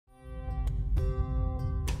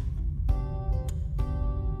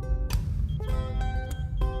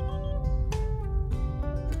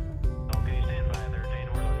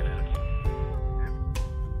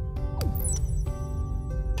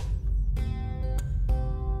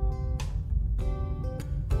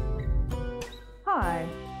Hi,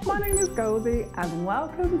 my name is Goldie and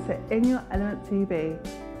welcome to In Your Element TV.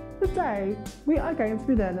 Today we are going to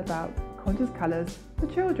be learning about conscious colours for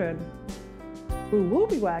children. We will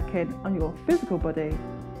be working on your physical body,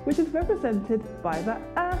 which is represented by the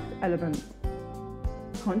earth element.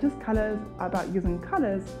 Conscious colours are about using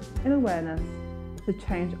colours in awareness to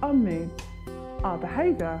change our mood, our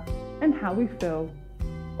behaviour and how we feel,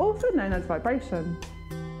 also known as vibration.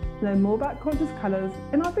 Learn more about conscious colours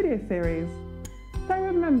in our video series. So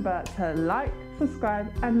remember to like,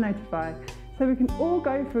 subscribe and notify so we can all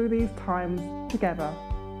go through these times together.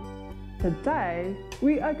 Today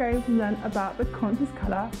we are going to learn about the conscious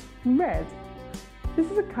colour red. This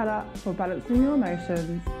is a colour for balancing your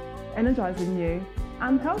emotions, energising you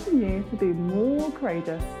and helping you to be more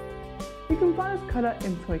courageous. You can find this colour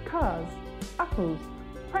in toy cars, apples,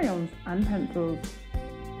 crayons and pencils.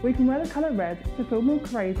 We can wear the colour red to feel more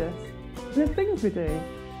courageous in the things we do.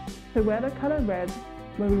 So wear the colour red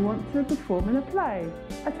when we want to perform in a play,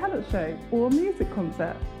 a talent show or a music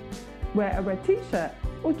concert. Wear a red t-shirt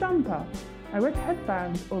or jumper, a red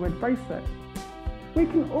headband or red bracelet. We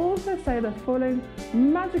can also say the following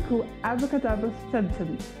magical abracadabra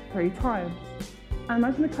sentence 3 times.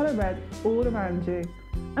 Imagine the colour red all around you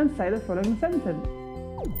and say the following sentence.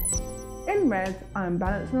 In red, I am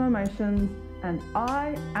balancing my emotions and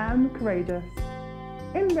I am courageous.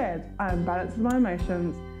 In red, I am balancing my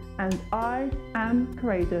emotions and I am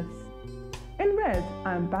courageous. In red,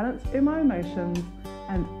 I am balanced in my emotions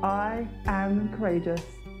and I am courageous.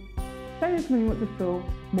 Say this when you want to feel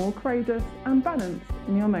more courageous and balanced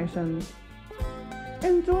in your emotions.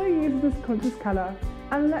 Enjoy using this conscious colour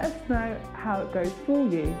and let us know how it goes for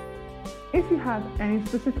you. If you have any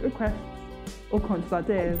specific requests or conscious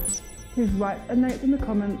ideas, please write a note in the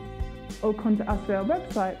comments or contact us via our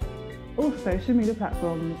website or social media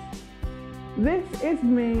platforms. This is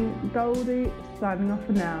me, Goldie, signing off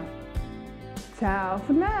for now. Ciao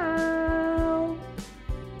for now!